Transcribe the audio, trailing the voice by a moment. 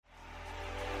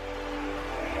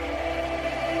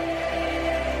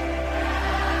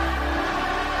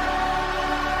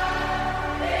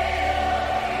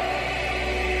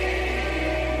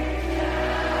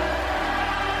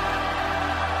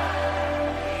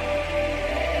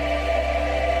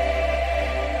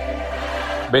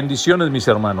Bendiciones, mis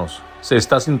hermanos. Se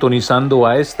está sintonizando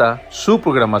a esta su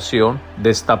programación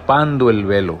Destapando el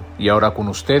Velo. Y ahora con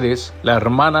ustedes, la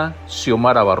hermana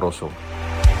Siomara Barroso.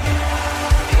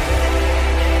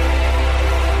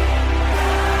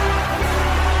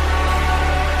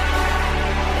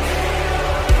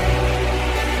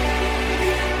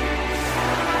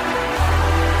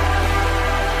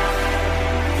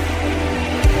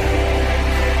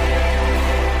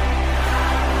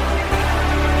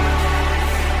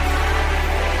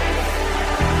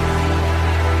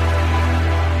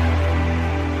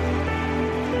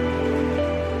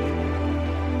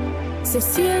 Se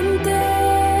siente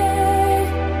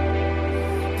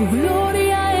tu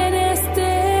gloria en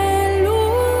este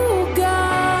lugar.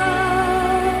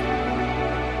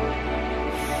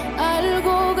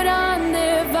 Algo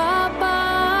grande va a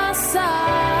pasar.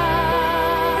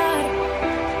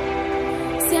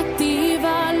 Se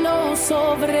activa lo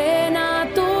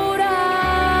sobrenatural.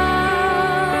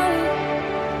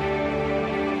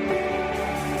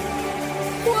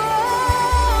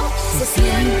 Wow, se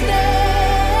siente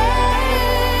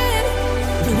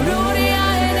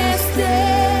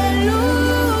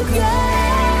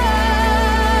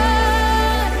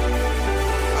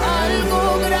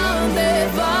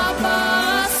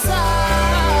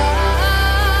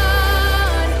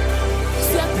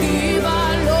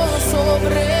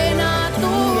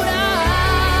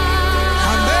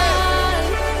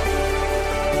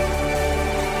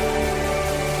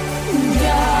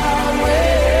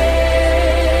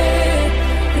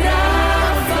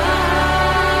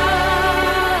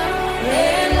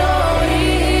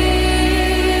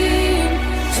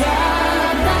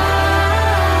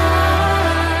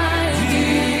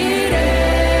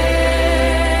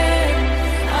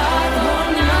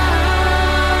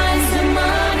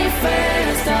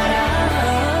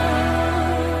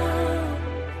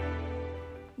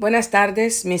Buenas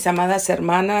tardes, mis amadas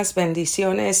hermanas,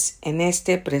 bendiciones en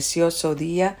este precioso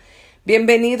día.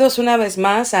 Bienvenidos una vez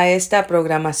más a esta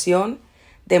programación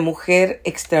de Mujer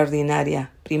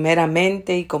Extraordinaria.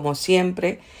 Primeramente y como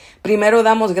siempre, primero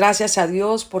damos gracias a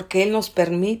Dios porque Él nos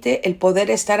permite el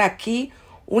poder estar aquí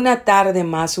una tarde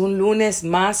más, un lunes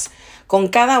más, con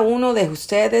cada uno de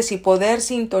ustedes y poder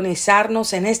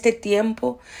sintonizarnos en este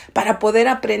tiempo para poder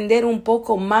aprender un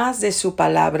poco más de su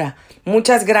palabra.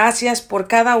 Muchas gracias por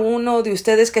cada uno de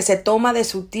ustedes que se toma de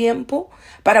su tiempo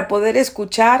para poder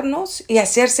escucharnos y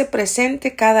hacerse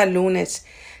presente cada lunes.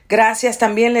 Gracias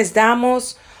también les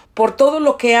damos por todo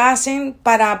lo que hacen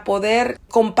para poder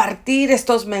compartir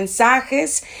estos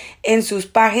mensajes en sus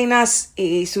páginas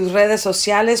y sus redes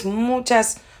sociales.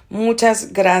 Muchas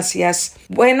gracias.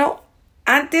 Bueno,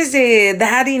 antes de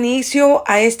dar inicio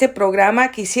a este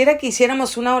programa, quisiera que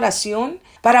hiciéramos una oración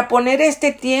para poner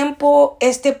este tiempo,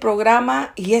 este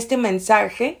programa y este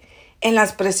mensaje en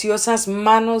las preciosas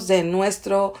manos de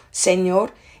nuestro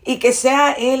Señor y que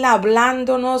sea Él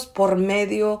hablándonos por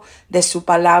medio de su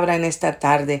palabra en esta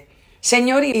tarde.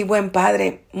 Señor y buen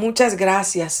Padre, muchas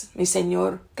gracias, mi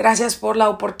Señor. Gracias por la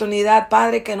oportunidad,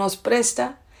 Padre, que nos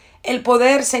presta el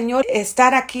poder, Señor,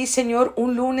 estar aquí, Señor,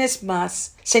 un lunes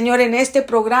más. Señor, en este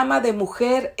programa de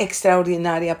Mujer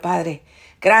Extraordinaria, Padre.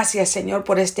 Gracias, Señor,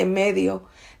 por este medio.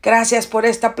 Gracias por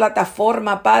esta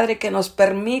plataforma, Padre, que nos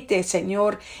permite,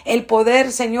 Señor, el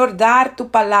poder, Señor, dar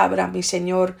tu palabra, mi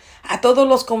Señor, a todos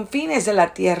los confines de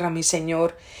la tierra, mi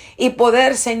Señor. Y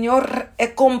poder, Señor,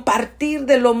 compartir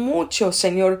de lo mucho,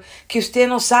 Señor, que usted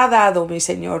nos ha dado, mi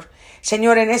Señor.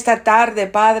 Señor, en esta tarde,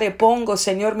 Padre, pongo,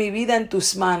 Señor, mi vida en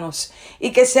tus manos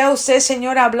y que sea usted,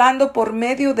 Señor, hablando por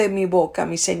medio de mi boca,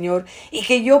 mi Señor, y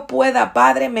que yo pueda,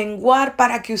 Padre, menguar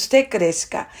para que usted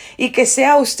crezca y que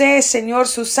sea usted, Señor,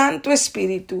 su Santo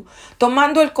Espíritu,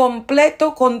 tomando el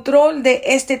completo control de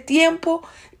este tiempo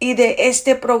y de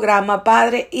este programa,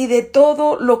 Padre, y de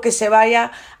todo lo que se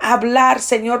vaya a hablar,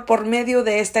 Señor, por medio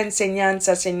de esta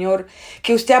enseñanza, Señor,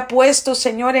 que usted ha puesto,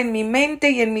 Señor, en mi mente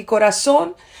y en mi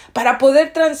corazón, para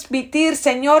poder transmitir,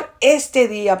 Señor, este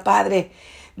día, Padre.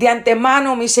 De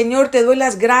antemano, mi Señor, te doy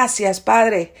las gracias,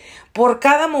 Padre, por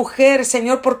cada mujer,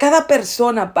 Señor, por cada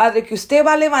persona, Padre, que usted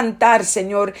va a levantar,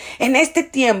 Señor, en este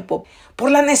tiempo,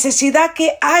 por la necesidad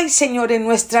que hay, Señor, en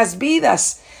nuestras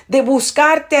vidas, de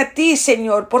buscarte a ti,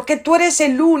 Señor, porque tú eres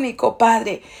el único,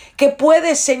 Padre, que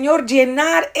puedes, Señor,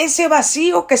 llenar ese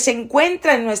vacío que se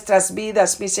encuentra en nuestras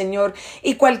vidas, mi Señor,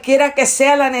 y cualquiera que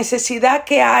sea la necesidad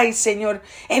que hay, Señor,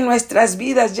 en nuestras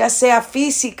vidas, ya sea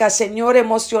física, Señor,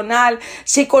 emocional,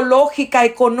 psicológica,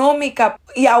 económica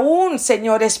y aún,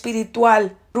 Señor,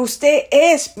 espiritual. Usted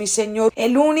es, mi Señor,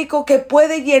 el único que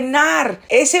puede llenar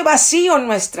ese vacío en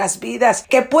nuestras vidas,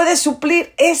 que puede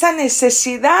suplir esa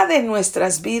necesidad de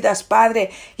nuestras vidas, Padre.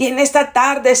 Y en esta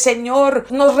tarde, Señor,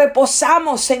 nos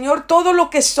reposamos, Señor, todo lo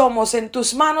que somos en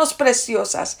tus manos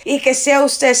preciosas, y que sea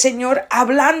usted, Señor,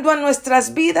 hablando a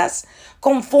nuestras vidas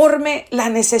conforme la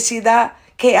necesidad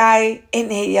que hay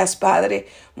en ellas, Padre.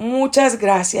 Muchas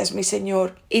gracias, mi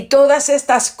Señor. Y todas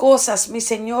estas cosas, mi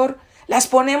Señor, las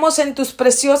ponemos en tus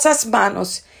preciosas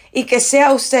manos, y que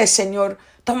sea usted, Señor,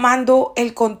 tomando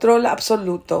el control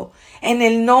absoluto. En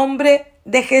el nombre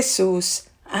de Jesús.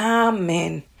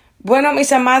 Amén. Bueno,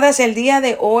 mis amadas, el día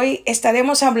de hoy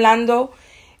estaremos hablando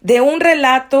de un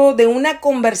relato, de una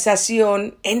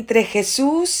conversación entre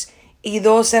Jesús y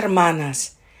dos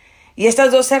hermanas. Y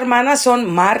estas dos hermanas son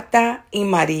Marta y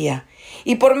María.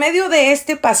 Y por medio de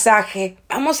este pasaje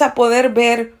vamos a poder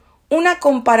ver una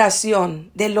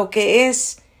comparación de lo que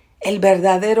es el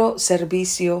verdadero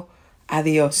servicio a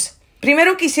Dios.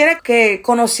 Primero quisiera que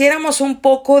conociéramos un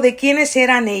poco de quiénes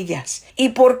eran ellas y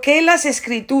por qué las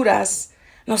Escrituras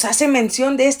nos hacen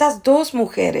mención de estas dos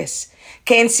mujeres,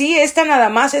 que en sí esta nada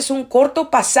más es un corto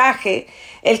pasaje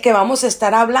el que vamos a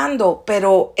estar hablando,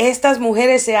 pero estas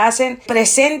mujeres se hacen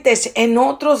presentes en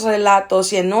otros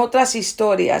relatos y en otras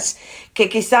historias que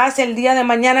quizás el día de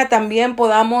mañana también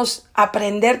podamos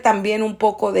aprender también un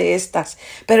poco de estas.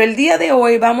 Pero el día de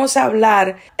hoy vamos a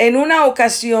hablar en una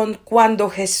ocasión cuando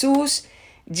Jesús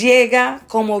llega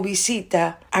como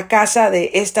visita a casa de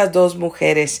estas dos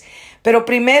mujeres. Pero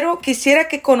primero quisiera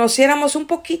que conociéramos un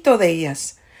poquito de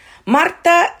ellas.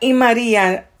 Marta y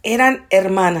María eran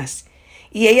hermanas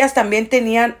y ellas también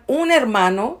tenían un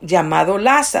hermano llamado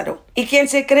Lázaro, y quien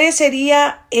se cree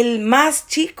sería el más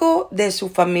chico de su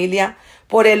familia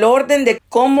por el orden de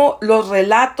cómo los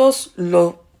relatos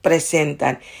lo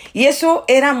presentan. Y eso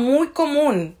era muy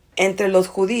común entre los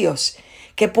judíos,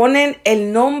 que ponen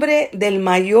el nombre del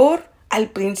mayor al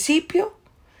principio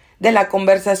de la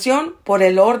conversación por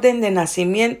el orden de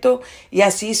nacimiento y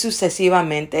así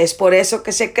sucesivamente. Es por eso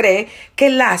que se cree que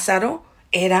Lázaro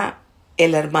era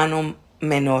el hermano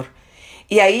menor.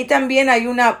 Y ahí también hay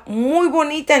una muy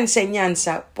bonita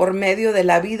enseñanza por medio de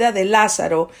la vida de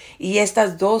Lázaro y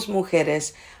estas dos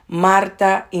mujeres,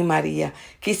 Marta y María.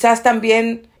 Quizás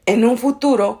también en un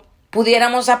futuro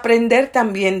pudiéramos aprender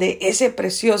también de ese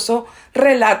precioso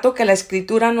relato que la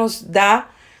Escritura nos da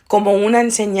como una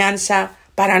enseñanza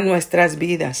para nuestras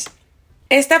vidas.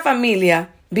 Esta familia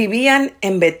vivían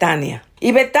en Betania,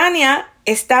 y Betania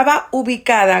estaba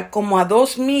ubicada como a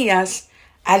 2 millas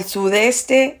al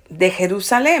sudeste de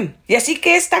Jerusalén. Y así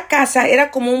que esta casa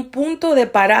era como un punto de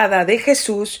parada de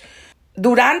Jesús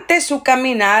durante su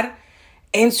caminar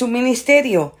en su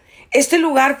ministerio. Este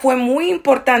lugar fue muy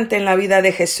importante en la vida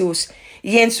de Jesús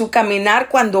y en su caminar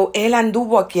cuando él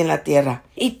anduvo aquí en la tierra.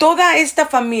 Y toda esta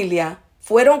familia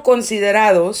fueron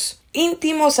considerados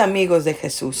íntimos amigos de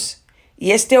Jesús.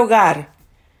 Y este hogar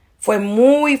fue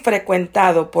muy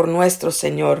frecuentado por nuestro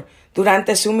Señor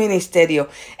durante su ministerio,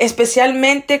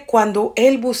 especialmente cuando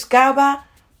él buscaba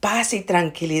paz y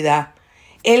tranquilidad.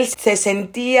 Él se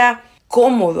sentía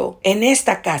cómodo en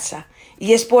esta casa,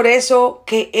 y es por eso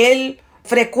que él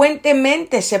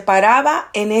frecuentemente se paraba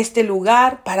en este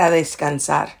lugar para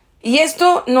descansar. Y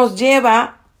esto nos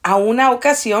lleva a una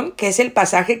ocasión, que es el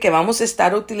pasaje que vamos a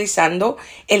estar utilizando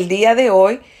el día de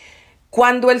hoy,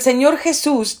 cuando el Señor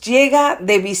Jesús llega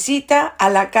de visita a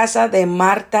la casa de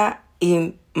Marta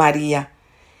y María.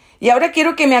 Y ahora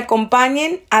quiero que me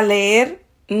acompañen a leer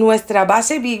nuestra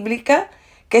base bíblica,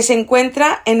 que se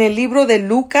encuentra en el libro de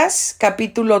Lucas,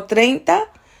 capítulo 30,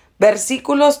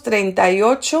 versículos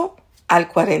 38 al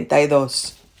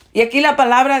 42. Y aquí la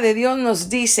palabra de Dios nos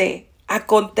dice: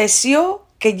 aconteció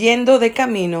que yendo de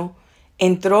camino,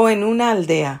 entró en una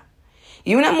aldea,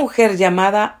 y una mujer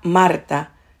llamada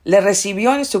Marta le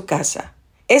recibió en su casa.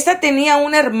 Esta tenía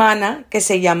una hermana que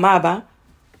se llamaba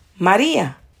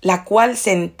María, la cual,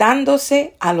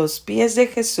 sentándose a los pies de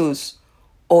Jesús,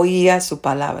 oía su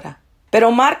palabra.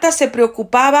 Pero Marta se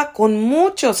preocupaba con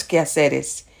muchos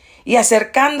quehaceres, y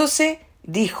acercándose,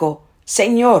 dijo: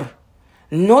 Señor,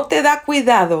 ¿no te da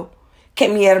cuidado que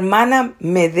mi hermana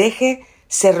me deje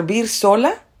servir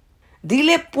sola?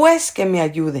 Dile pues que me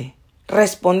ayude.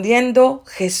 Respondiendo,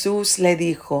 Jesús le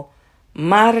dijo: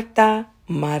 Marta,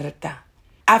 Marta,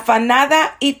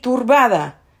 afanada y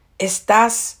turbada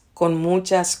estás con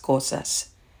muchas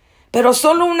cosas, pero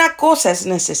solo una cosa es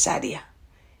necesaria,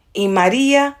 y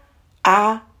María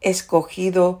ha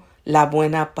escogido la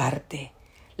buena parte,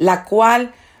 la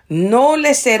cual no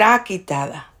le será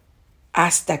quitada.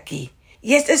 Hasta aquí.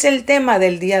 Y este es el tema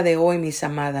del día de hoy, mis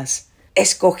amadas: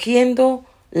 escogiendo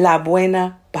la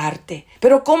buena parte.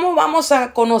 Pero ¿cómo vamos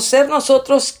a conocer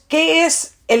nosotros qué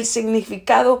es el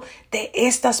significado de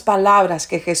estas palabras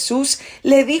que Jesús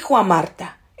le dijo a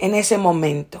Marta en ese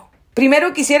momento?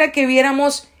 Primero quisiera que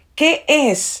viéramos qué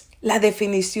es la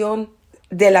definición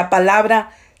de la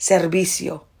palabra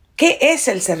servicio. ¿Qué es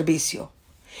el servicio?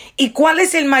 ¿Y cuál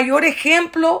es el mayor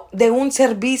ejemplo de un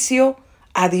servicio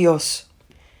a Dios?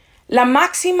 La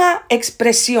máxima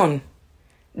expresión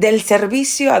del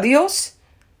servicio a Dios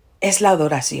es la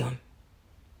adoración.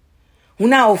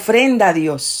 Una ofrenda a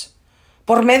Dios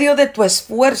por medio de tu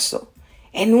esfuerzo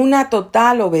en una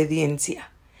total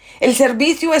obediencia. El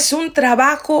servicio es un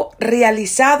trabajo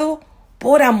realizado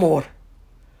por amor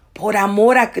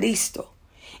a Cristo,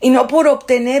 y no por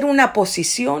obtener una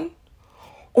posición,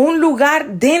 un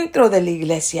lugar dentro de la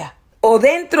iglesia o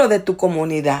dentro de tu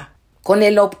comunidad, con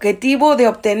el objetivo de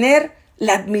obtener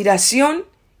la admiración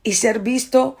y ser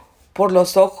visto por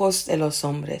los ojos de los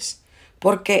hombres,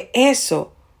 porque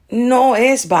eso no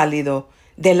es válido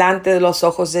delante de los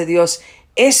ojos de Dios.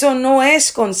 Eso no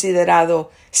es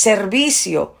considerado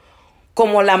servicio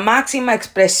como la máxima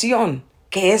expresión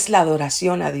que es la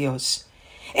adoración a Dios.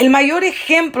 El mayor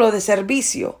ejemplo de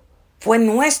servicio fue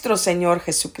nuestro Señor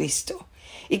Jesucristo.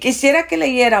 Y quisiera que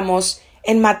leyéramos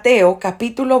en Mateo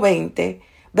capítulo 20,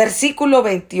 versículo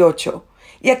 28.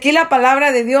 Y aquí la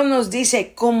palabra de Dios nos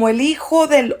dice: como el Hijo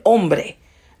del Hombre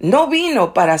no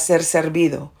vino para ser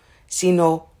servido,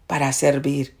 sino para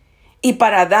servir, y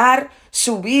para dar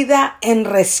su vida en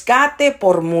rescate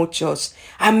por muchos.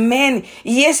 Amén.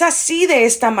 Y es así, de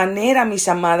esta manera, mis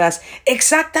amadas,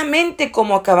 exactamente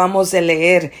como acabamos de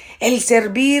leer. El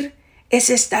servir es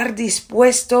estar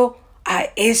dispuesto a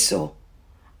eso,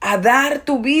 a dar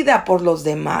tu vida por los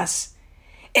demás.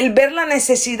 El ver la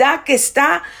necesidad que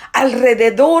está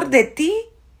alrededor de ti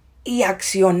y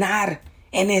accionar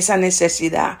en esa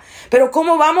necesidad. Pero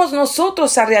 ¿cómo vamos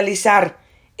nosotros a realizar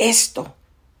esto?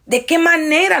 ¿De qué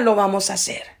manera lo vamos a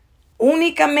hacer?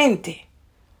 Únicamente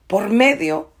por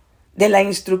medio de la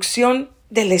instrucción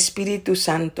del Espíritu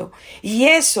Santo. Y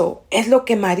eso es lo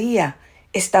que María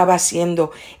estaba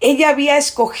haciendo. Ella había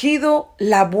escogido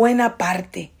la buena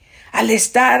parte al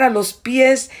estar a los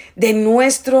pies de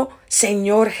nuestro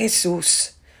Señor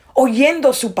Jesús,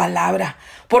 oyendo su palabra,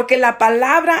 porque la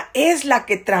palabra es la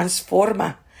que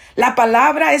transforma, la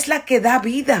palabra es la que da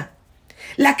vida,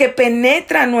 la que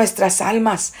penetra nuestras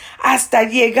almas hasta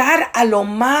llegar a lo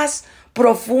más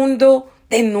profundo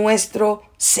de nuestro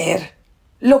ser.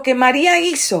 Lo que María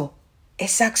hizo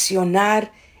es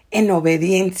accionar en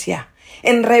obediencia,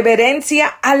 en reverencia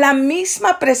a la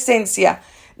misma presencia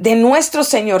de nuestro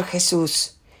Señor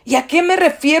Jesús. ¿Y a qué me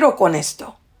refiero con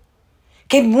esto?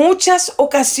 Que en muchas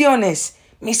ocasiones,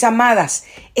 mis amadas,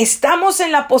 estamos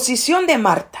en la posición de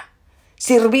Marta,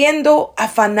 sirviendo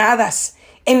afanadas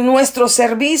en nuestro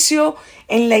servicio,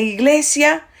 en la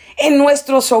iglesia, en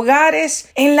nuestros hogares,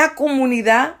 en la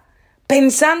comunidad,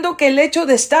 pensando que el hecho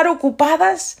de estar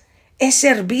ocupadas es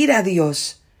servir a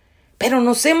Dios. Pero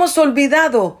nos hemos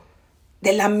olvidado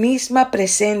de la misma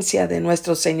presencia de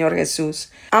nuestro Señor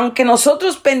Jesús. Aunque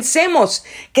nosotros pensemos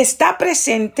que está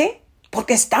presente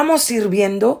porque estamos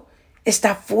sirviendo,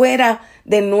 está fuera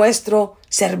de nuestro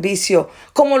servicio.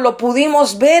 Como lo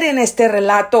pudimos ver en este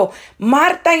relato,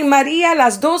 Marta y María,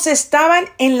 las dos estaban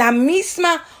en la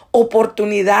misma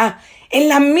oportunidad, en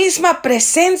la misma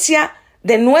presencia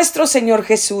de nuestro Señor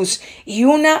Jesús, y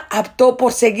una optó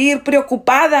por seguir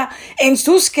preocupada en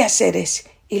sus quehaceres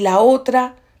y la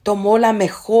otra tomó la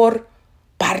mejor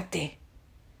parte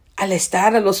al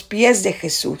estar a los pies de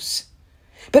Jesús.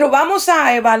 Pero vamos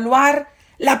a evaluar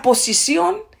la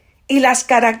posición y las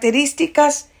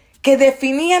características que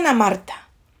definían a Marta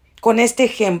con este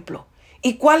ejemplo.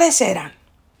 ¿Y cuáles eran?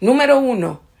 Número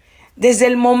 1, desde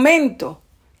el momento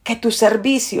que tu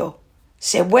servicio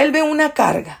se vuelve una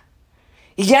carga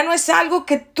y ya no es algo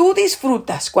que tú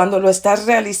disfrutas cuando lo estás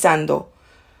realizando,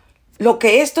 lo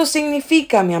que esto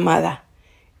significa, mi amada,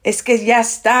 es que ya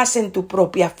estás en tu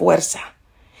propia fuerza.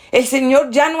 El Señor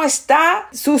ya no está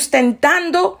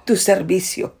sustentando tu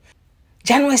servicio.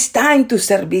 Ya no está en tu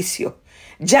servicio.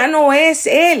 Ya no es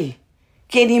Él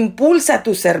quien impulsa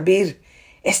tu servir.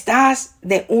 Estás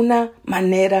de una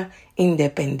manera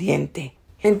independiente,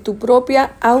 en tu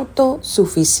propia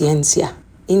autosuficiencia,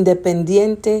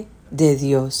 independiente de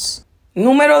Dios.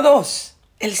 Número 2,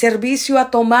 el servicio ha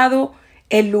tomado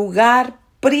el lugar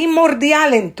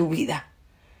primordial en tu vida,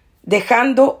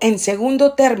 dejando en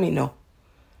segundo término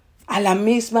a la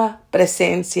misma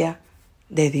presencia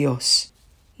de Dios.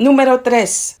 Número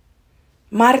 3,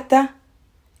 Marta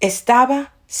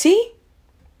estaba, sí,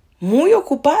 muy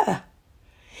ocupada.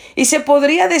 Y se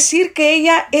podría decir que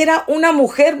ella era una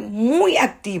mujer muy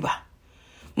activa,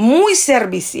 muy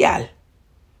servicial,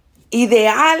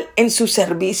 ideal en su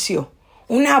servicio,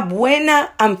 una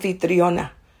buena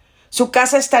anfitriona. Su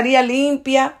casa estaría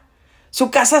limpia, su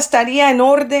casa estaría en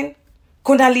orden,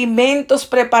 con alimentos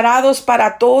preparados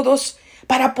para todos,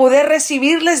 para poder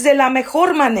recibirles de la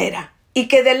mejor manera, y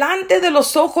que delante de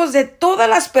los ojos de todas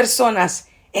las personas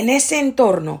en ese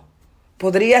entorno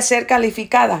podría ser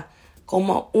calificada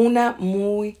como una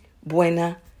muy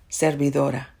buena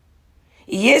servidora.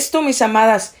 Y esto, mis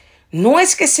amadas, no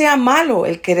es que sea malo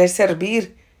el querer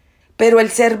servir, pero el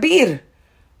servir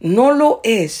no lo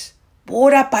es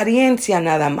por apariencia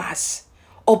nada más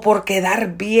o por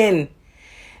quedar bien.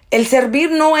 El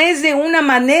servir no es de una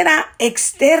manera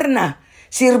externa,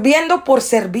 sirviendo por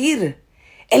servir.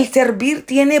 El servir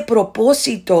tiene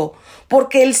propósito,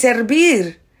 porque el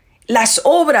servir, las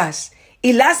obras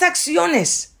y las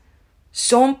acciones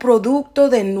son producto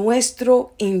de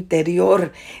nuestro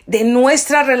interior, de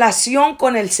nuestra relación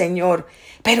con el Señor.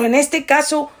 Pero en este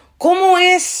caso, ¿cómo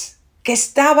es que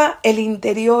estaba el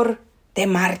interior de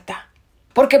Marta?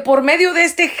 Porque por medio de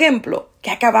este ejemplo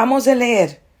que acabamos de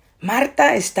leer,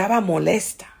 Marta estaba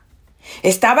molesta,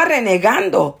 estaba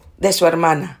renegando de su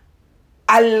hermana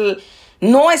al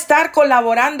no estar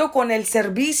colaborando con el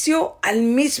servicio al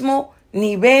mismo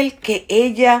nivel que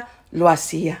ella lo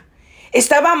hacía.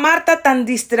 Estaba Marta tan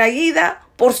distraída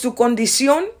por su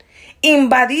condición,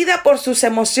 invadida por sus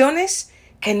emociones,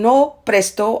 que no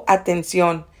prestó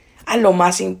atención a lo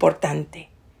más importante,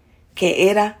 que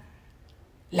era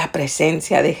la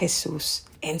presencia de Jesús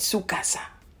en su casa.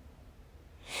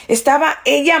 Estaba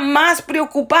ella más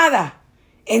preocupada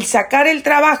en sacar el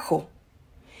trabajo,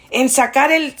 en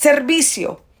sacar el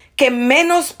servicio, que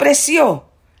menospreció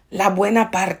la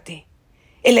buena parte,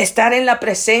 el estar en la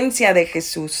presencia de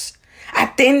Jesús,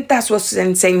 atenta a sus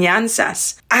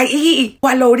enseñanzas, ahí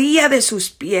a la orilla de sus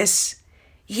pies.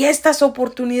 Y estas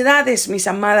oportunidades, mis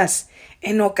amadas,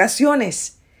 en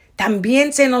ocasiones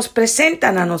también se nos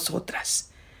presentan a nosotras.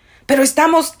 Pero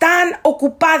estamos tan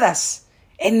ocupadas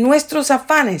en nuestros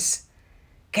afanes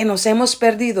que nos hemos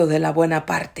perdido de la buena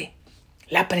parte,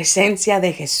 la presencia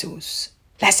de Jesús,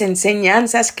 las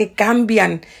enseñanzas que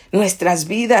cambian nuestras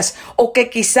vidas, o que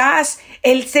quizás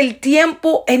es el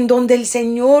tiempo en donde el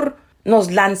Señor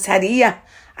nos lanzaría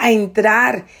a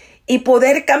entrar y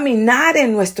poder caminar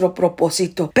en nuestro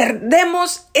propósito.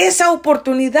 Perdemos esa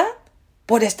oportunidad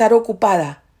por estar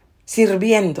ocupada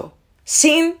sirviendo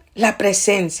sin la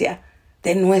presencia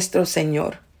de nuestro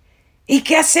Señor. ¿Y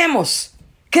qué hacemos?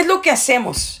 ¿Qué es lo que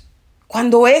hacemos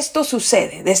cuando esto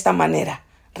sucede de esta manera?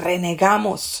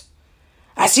 Renegamos,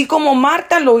 así como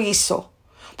Marta lo hizo,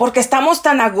 porque estamos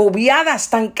tan agobiadas,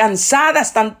 tan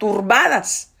cansadas, tan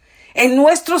turbadas en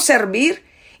nuestro servir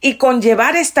y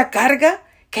conllevar esta carga,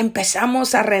 que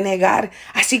empezamos a renegar,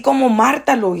 así como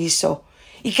Marta lo hizo.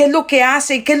 ¿Y qué es lo que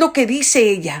hace? ¿Y qué es lo que dice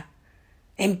ella?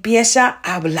 Empieza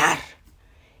a hablar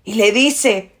y le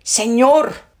dice: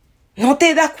 Señor, ¿no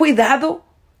te da cuidado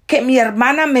que mi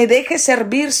hermana me deje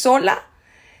servir sola?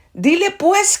 Dile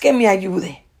pues que me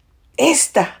ayude.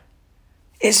 Esta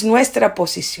es nuestra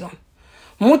posición.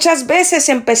 Muchas veces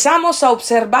empezamos a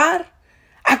observar,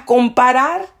 a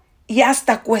comparar y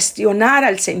hasta cuestionar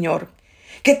al Señor.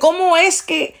 Que cómo es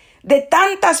que de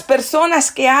tantas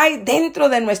personas que hay dentro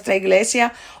de nuestra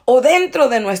iglesia, o dentro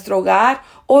de nuestro hogar,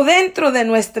 o dentro de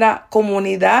nuestra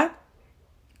comunidad,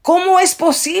 ¿cómo es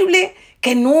posible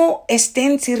que no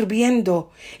estén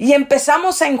sirviendo? Y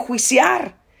empezamos a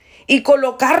enjuiciar y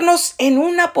colocarnos en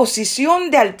una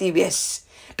posición de altivez,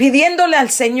 pidiéndole al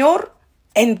Señor,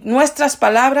 en nuestras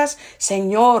palabras: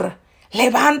 Señor,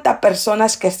 levanta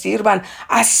personas que sirvan,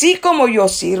 así como yo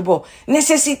sirvo.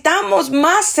 Necesitamos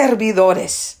más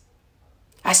servidores.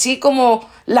 Así como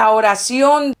la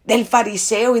oración del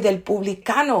fariseo y del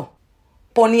publicano,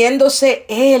 poniéndose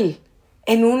él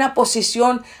en una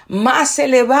posición más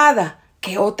elevada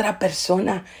que otra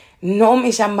persona. No,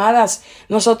 mis amadas,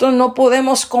 nosotros no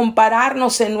podemos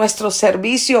compararnos en nuestro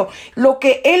servicio. Lo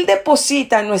que Él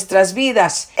deposita en nuestras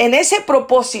vidas, en ese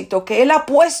propósito que Él ha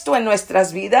puesto en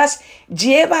nuestras vidas,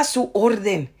 lleva su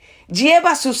orden,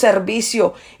 lleva su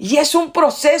servicio, y es un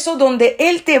proceso donde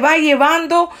Él te va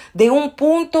llevando de un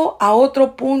punto a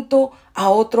otro punto a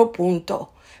otro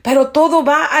punto. Pero todo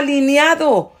va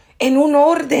alineado en un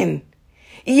orden.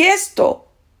 Y esto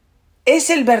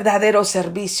es el verdadero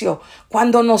servicio,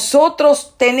 cuando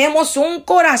nosotros tenemos un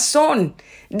corazón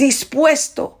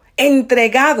dispuesto,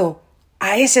 entregado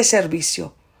a ese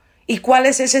servicio. ¿Y cuál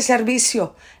es ese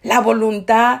servicio? La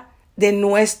voluntad de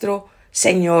nuestro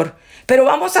Señor. Pero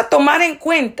vamos a tomar en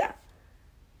cuenta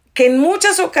que en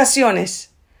muchas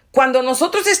ocasiones, Cuando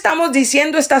nosotros estamos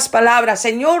diciendo estas palabras,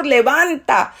 Señor,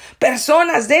 levanta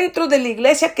personas dentro de la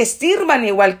iglesia que sirvan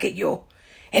igual que yo.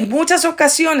 En muchas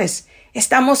ocasiones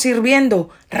estamos sirviendo,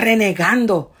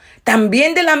 renegando,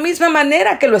 también de la misma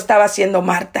manera que lo estaba haciendo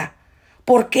Marta.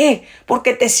 ¿Por qué?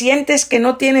 Porque te sientes que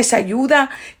no tienes ayuda,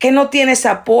 que no tienes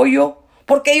apoyo,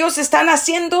 porque ellos están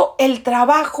haciendo el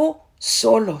trabajo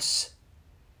solos.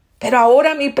 Pero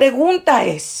ahora mi pregunta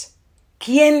es,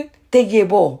 ¿quién te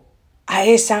llevó a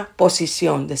esa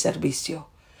posición de servicio?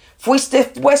 ¿Fuiste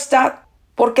puesta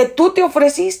porque tú te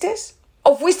ofreciste?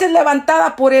 ¿O fuiste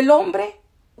levantada por el hombre?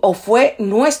 ¿O fue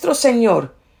nuestro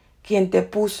Señor quien te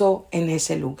puso en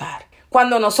ese lugar?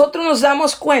 Cuando nosotros nos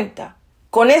damos cuenta,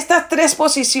 con estas tres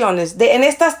posiciones, en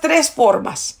estas tres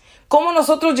formas, cómo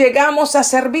nosotros llegamos a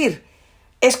servir,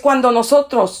 es cuando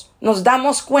nosotros nos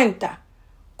damos cuenta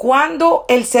cuando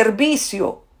el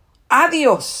servicio a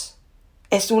Dios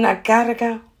es una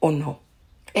carga o no.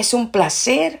 ¿Es un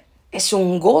placer? ¿Es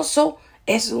un gozo?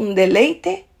 ¿Es un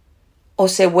deleite? ¿O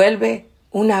se vuelve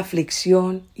una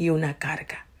aflicción y una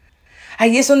carga?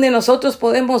 Ahí es donde nosotros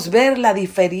podemos ver la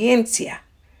diferencia.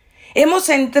 Hemos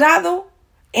entrado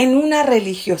en una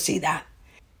religiosidad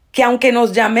que, aunque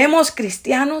nos llamemos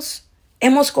cristianos,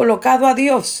 hemos colocado a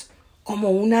Dios como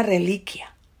una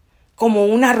reliquia, como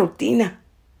una rutina,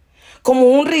 como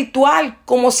un ritual,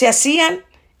 como se hacían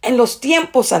en los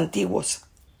tiempos antiguos.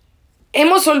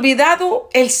 Hemos olvidado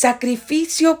el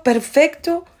sacrificio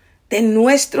perfecto de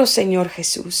nuestro Señor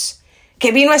Jesús,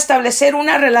 que vino a establecer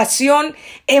una relación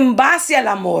en base al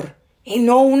amor y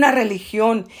no una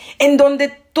religión en donde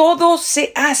todo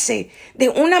se hace de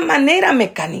una manera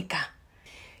mecánica.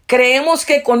 Creemos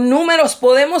que con números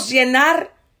podemos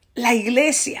llenar la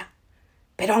iglesia,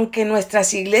 pero aunque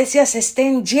nuestras iglesias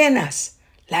estén llenas,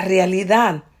 la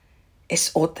realidad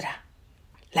es otra.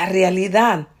 La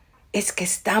realidad es que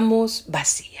estamos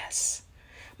vacías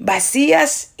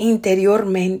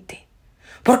interiormente,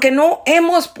 porque no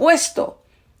hemos puesto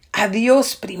a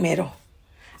Dios primero.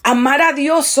 Amar a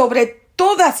Dios sobre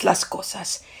todas las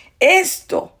cosas.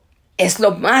 Esto es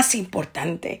lo más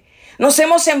importante. Nos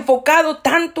hemos enfocado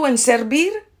tanto en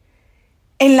servir,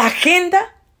 en la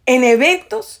agenda, en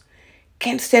eventos,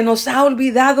 que se nos ha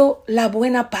olvidado la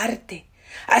buena parte.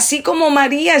 Así como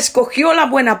María escogió la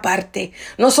buena parte,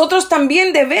 nosotros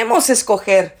también debemos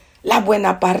escoger la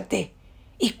buena parte.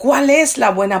 ¿Y cuál es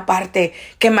la buena parte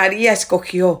que María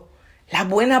escogió? La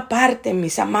buena parte,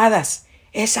 mis amadas,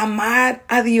 es amar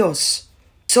a Dios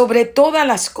sobre todas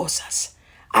las cosas.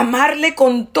 Amarle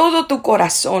con todo tu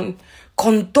corazón,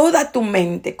 con toda tu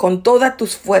mente, con todas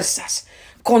tus fuerzas,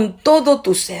 con todo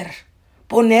tu ser.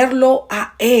 Ponerlo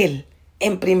a Él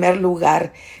en primer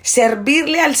lugar.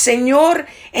 Servirle al Señor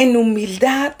en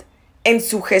humildad, en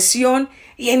sujeción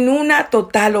y en una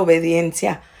total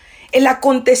obediencia. El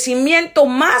acontecimiento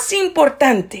más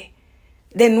importante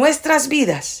de nuestras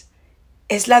vidas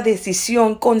es la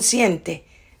decisión consciente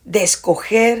de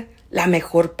escoger la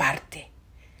mejor parte.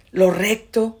 Lo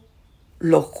recto,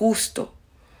 lo justo,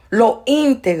 lo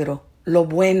íntegro, lo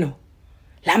bueno.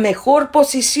 La mejor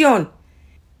posición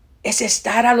es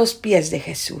estar a los pies de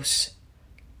Jesús.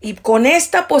 Y con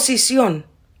esta posición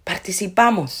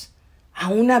participamos a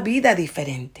una vida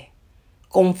diferente,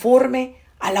 conforme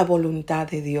a la voluntad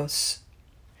de Dios.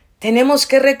 Tenemos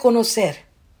que reconocer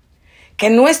que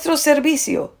nuestro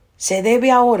servicio se debe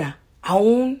ahora a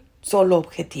un solo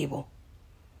objetivo: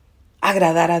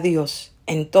 agradar a Dios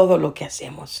en todo lo que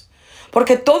hacemos.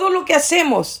 Porque todo lo que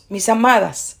hacemos, mis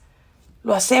amadas,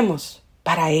 lo hacemos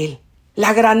para Él.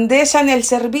 La grandeza en el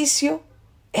servicio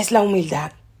es la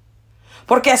humildad.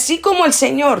 Porque así como el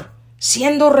Señor,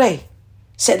 siendo rey,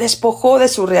 se despojó de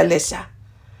su realeza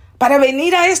para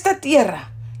venir a esta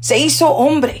tierra, se hizo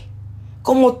hombre,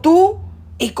 como tú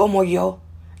y como yo,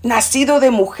 nacido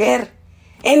de mujer,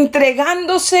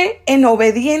 entregándose en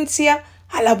obediencia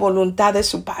a la voluntad de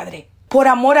su Padre, por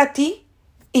amor a ti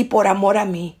y por amor a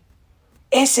mí.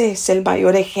 Ese es el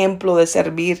mayor ejemplo de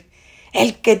servir,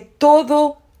 el que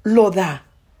todo lo da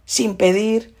sin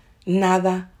pedir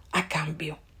nada a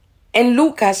cambio. En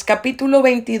Lucas capítulo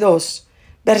 22,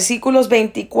 versículos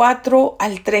 24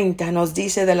 al 30 nos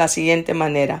dice de la siguiente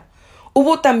manera: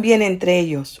 hubo también entre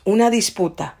ellos una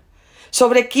disputa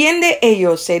sobre quién de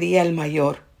ellos sería el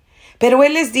mayor. Pero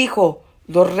él les dijo: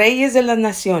 los reyes de las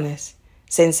naciones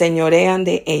se enseñorean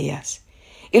de ellas,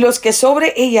 y los que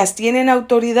sobre ellas tienen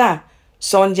autoridad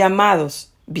son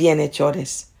llamados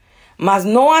bienhechores. Mas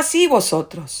no así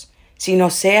vosotros, sino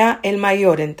sea el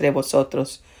mayor entre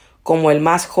vosotros, como el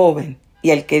más joven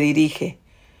y el que dirige,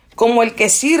 como el que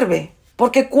sirve.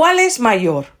 Porque ¿cuál es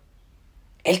mayor?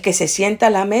 ¿El que se sienta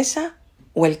a la mesa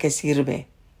o el que sirve?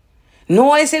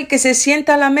 ¿No es el que se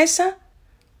sienta a la mesa?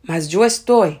 Mas yo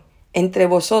estoy entre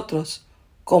vosotros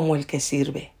como el que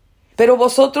sirve. Pero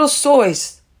vosotros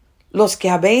sois los que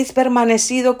habéis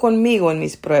permanecido conmigo en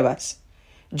mis pruebas.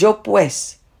 Yo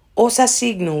pues os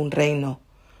asigno un reino,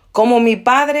 como mi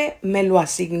Padre me lo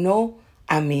asignó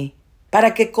a mí,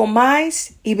 para que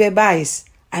comáis y bebáis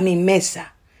a mi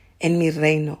mesa en mi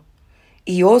reino,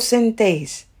 y os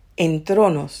sentéis en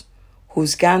tronos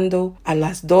juzgando a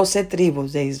las 12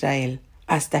 tribus de Israel.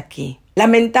 Hasta aquí.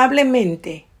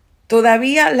 Lamentablemente,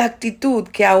 todavía la actitud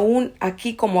que aún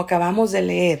aquí, como acabamos de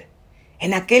leer,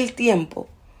 en aquel tiempo,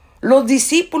 los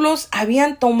discípulos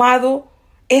habían tomado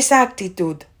esa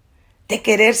actitud de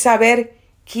querer saber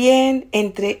quién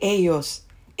entre ellos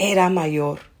era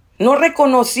mayor, no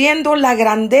reconociendo la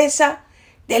grandeza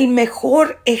del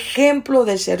mejor ejemplo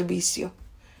de servicio,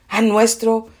 a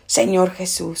nuestro Señor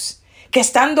Jesús, que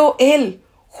estando Él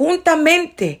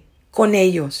juntamente con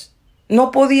ellos,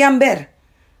 no podían ver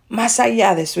más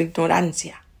allá de su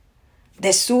ignorancia,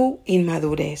 de su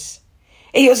inmadurez.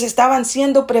 Ellos estaban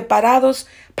siendo preparados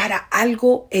para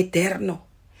algo eterno.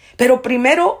 Pero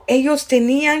primero ellos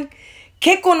tenían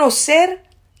que conocer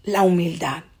la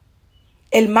humildad,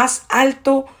 el más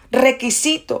alto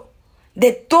requisito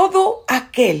de todo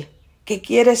aquel que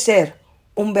quiere ser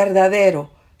un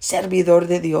verdadero servidor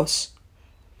de Dios.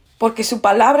 Porque su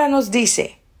palabra nos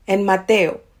dice en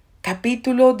Mateo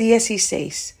capítulo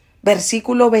 16,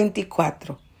 versículo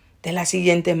 24, de la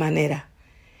siguiente manera.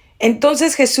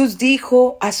 Entonces Jesús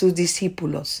dijo a sus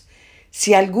discípulos: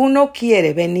 si alguno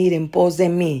quiere venir en pos de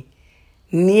mí,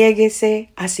 niéguese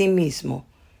a sí mismo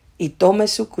y tome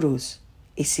su cruz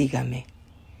y sígame.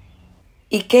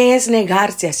 ¿Y qué es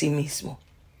negarse a sí mismo?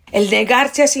 El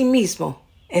negarse a sí mismo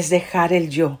es dejar el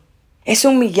yo, es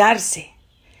humillarse,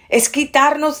 es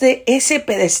quitarnos de ese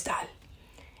pedestal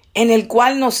en el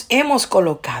cual nos hemos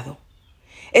colocado.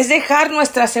 Es dejar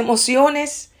nuestras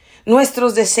emociones,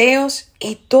 nuestros deseos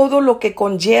y todo lo que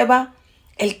conlleva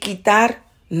el quitar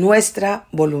nuestra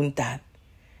voluntad.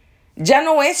 Ya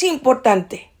no es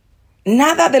importante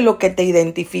nada de lo que te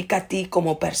identifica a ti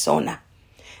como persona,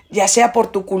 ya sea por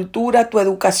tu cultura, tu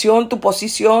educación, tu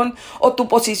posición o tu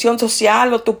posición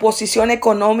social o tu posición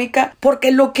económica,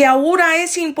 porque lo que ahora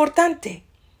es importante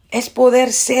es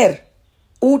poder ser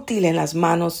útil en las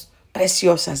manos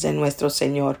preciosas de nuestro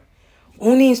Señor,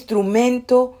 un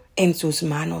instrumento en sus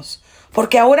manos,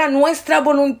 porque ahora nuestra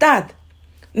voluntad,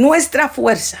 nuestra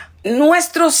fuerza,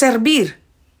 nuestro servir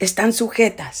están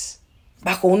sujetas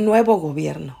bajo un nuevo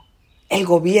gobierno, el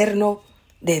gobierno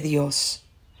de Dios.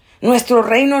 Nuestro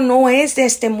reino no es de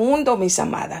este mundo, mis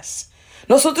amadas.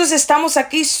 Nosotros estamos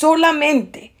aquí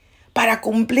solamente para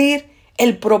cumplir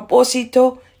el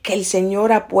propósito que el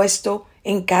Señor ha puesto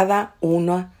en cada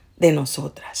una de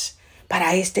nosotras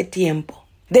para este tiempo.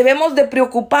 Debemos de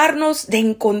preocuparnos de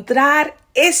encontrar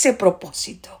ese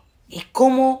propósito. ¿Y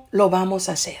cómo lo vamos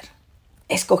a hacer?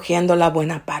 Escogiendo la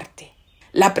buena parte,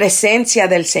 la presencia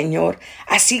del Señor,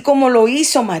 así como lo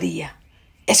hizo María.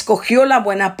 Escogió la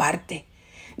buena parte.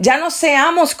 Ya no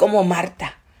seamos como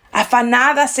Marta,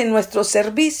 afanadas en nuestro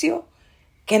servicio,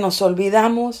 que nos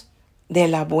olvidamos de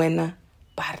la buena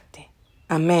parte.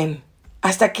 Amén.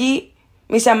 Hasta aquí,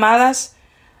 mis amadas,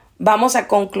 vamos a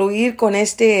concluir con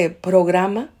este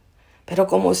programa, pero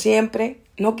como siempre,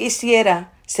 no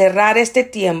quisiera cerrar este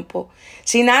tiempo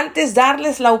sin antes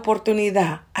darles la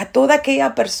oportunidad a toda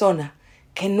aquella persona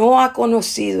que no ha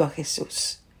conocido a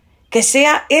Jesús. Que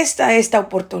sea esta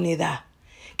oportunidad,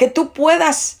 que tú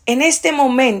puedas en este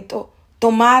momento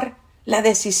tomar la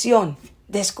decisión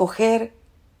de escoger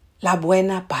la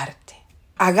buena parte.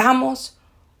 Hagamos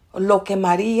lo que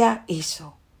María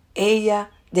hizo. Ella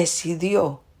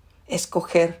decidió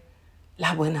escoger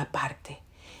la buena parte.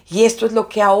 Y esto es lo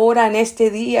que ahora en este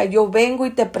día yo vengo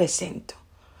y te presento.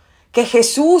 Que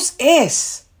Jesús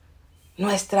es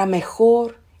nuestra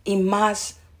mejor y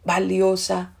más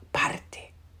valiosa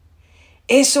parte.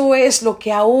 Eso es lo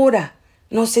que ahora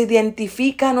nos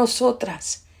identifica a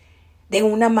nosotras de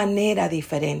una manera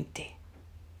diferente.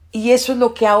 Y eso es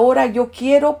lo que ahora yo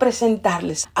quiero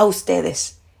presentarles a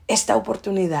ustedes, esta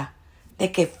oportunidad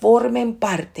de que formen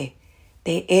parte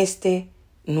de este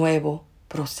nuevo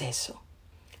proceso.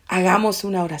 Hagamos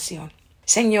una oración.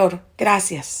 Señor,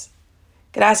 gracias.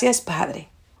 Gracias, Padre,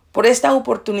 por esta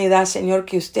oportunidad, Señor,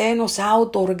 que usted nos ha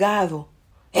otorgado.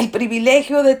 El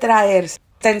privilegio de traer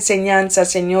esta enseñanza,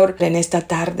 Señor, en esta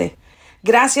tarde.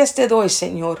 Gracias te doy,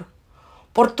 Señor,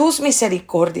 por tus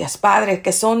misericordias, Padre,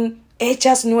 que son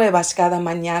hechas nuevas cada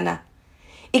mañana.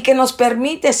 Y que nos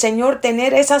permite, Señor,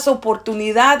 tener esas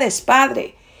oportunidades,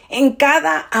 Padre, en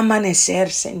cada amanecer,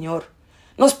 Señor.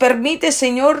 Nos permite,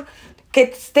 Señor, que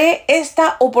esté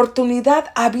esta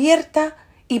oportunidad abierta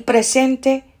y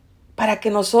presente para que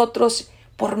nosotros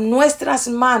por nuestras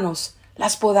manos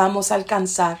las podamos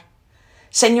alcanzar.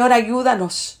 Señor,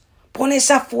 ayúdanos. Pon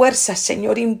esa fuerza,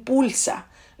 Señor, impulsa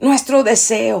nuestro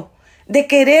deseo de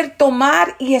querer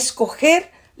tomar y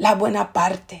escoger la buena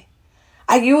parte.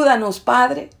 Ayúdanos,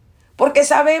 Padre, porque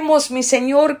sabemos, mi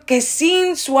Señor, que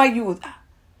sin su ayuda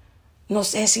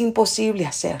nos es imposible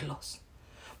hacerlos.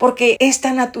 Porque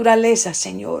esta naturaleza,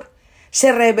 Señor,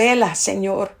 se revela,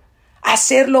 Señor, a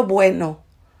hacer lo bueno,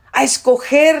 a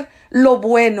escoger lo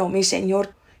bueno, mi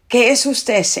Señor, que es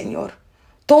usted, Señor.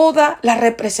 Toda la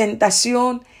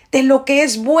representación de lo que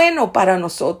es bueno para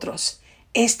nosotros.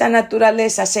 Esta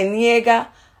naturaleza se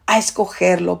niega a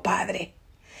escogerlo, Padre.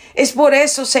 Es por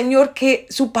eso, Señor, que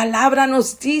su palabra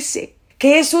nos dice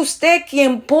que es usted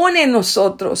quien pone en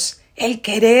nosotros el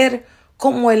querer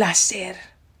como el hacer.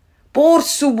 Por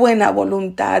su buena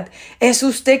voluntad, es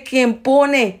usted quien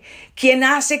pone, quien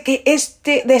hace que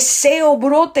este deseo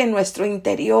brote en nuestro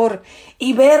interior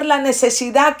y ver la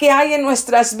necesidad que hay en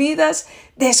nuestras vidas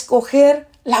de escoger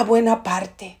la buena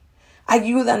parte.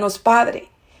 Ayúdanos, Padre.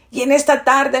 Y en esta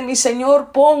tarde, mi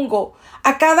Señor, pongo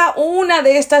a cada una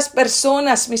de estas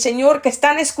personas, mi Señor, que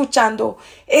están escuchando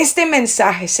este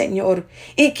mensaje, Señor,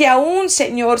 y que aún,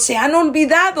 Señor, se han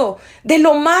olvidado de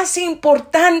lo más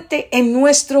importante en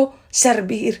nuestro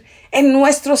servir, en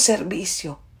nuestro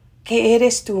servicio, que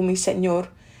eres tú, mi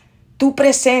Señor. Tu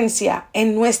presencia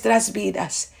en nuestras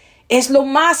vidas es lo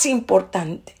más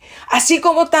importante. Así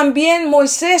como también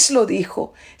Moisés lo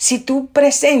dijo, si tu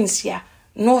presencia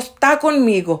no está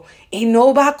conmigo y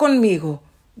no va conmigo,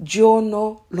 yo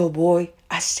no lo voy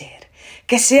a hacer.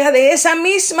 Que sea de esa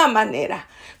misma manera,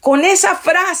 con esa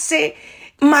frase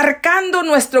marcando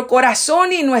nuestro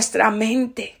corazón y nuestra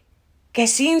mente, que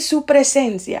sin su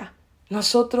presencia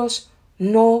nosotros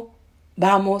no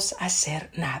vamos a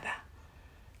hacer nada.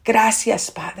 Gracias,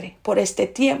 Padre, por este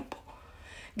tiempo.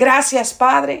 Gracias,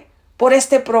 Padre, por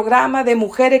este programa de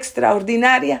Mujer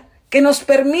Extraordinaria que nos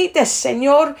permite,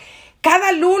 Señor,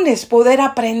 cada lunes poder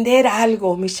aprender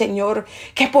algo, mi Señor,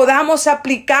 que podamos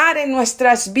aplicar en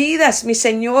nuestras vidas, mi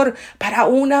Señor, para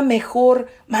una mejor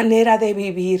manera de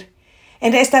vivir.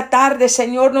 En esta tarde,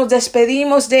 Señor, nos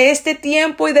despedimos de este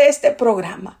tiempo y de este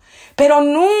programa, pero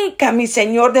nunca, mi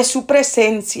Señor, de su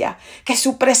presencia, que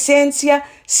su presencia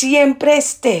siempre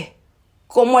esté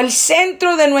como el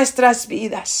centro de nuestras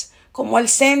vidas, como el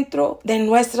centro de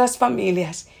nuestras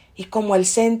familias y como el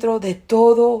centro de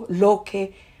todo lo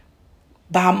que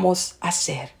vamos a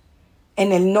hacer.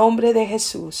 En el nombre de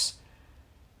Jesús,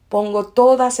 pongo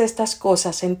todas estas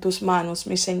cosas en tus manos,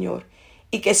 mi Señor,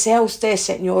 y que sea usted,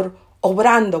 Señor,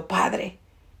 obrando, Padre,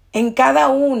 en cada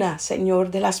una,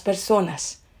 Señor, de las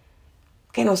personas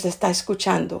que nos está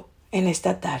escuchando en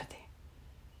esta tarde.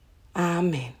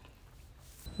 Amén.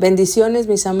 Bendiciones,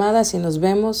 mis amadas, y nos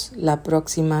vemos la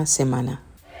próxima semana.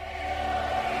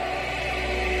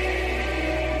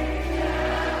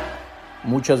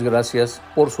 Muchas gracias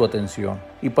por su atención.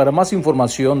 Y para más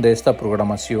información de esta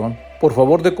programación, por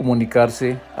favor de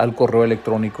comunicarse al correo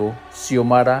electrónico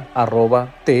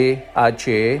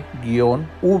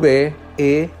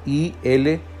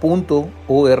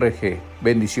siomara@the-veil.org.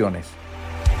 Bendiciones.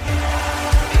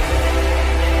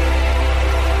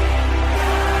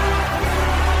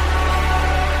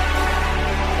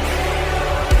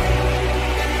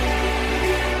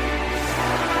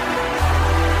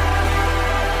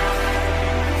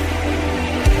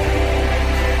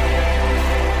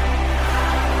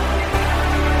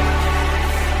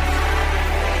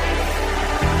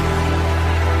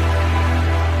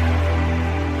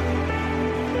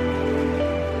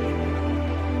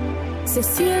 Se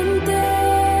siente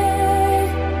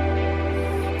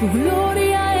tu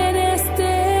gloria en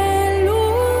este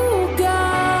lugar.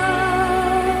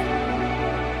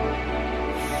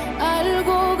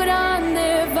 Algo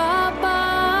grande va a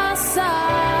pasar.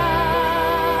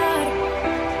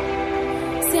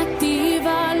 Se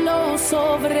activa lo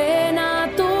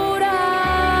sobrenatural.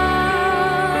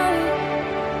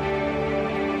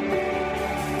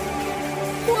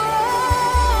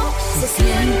 Wow, se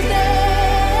siente.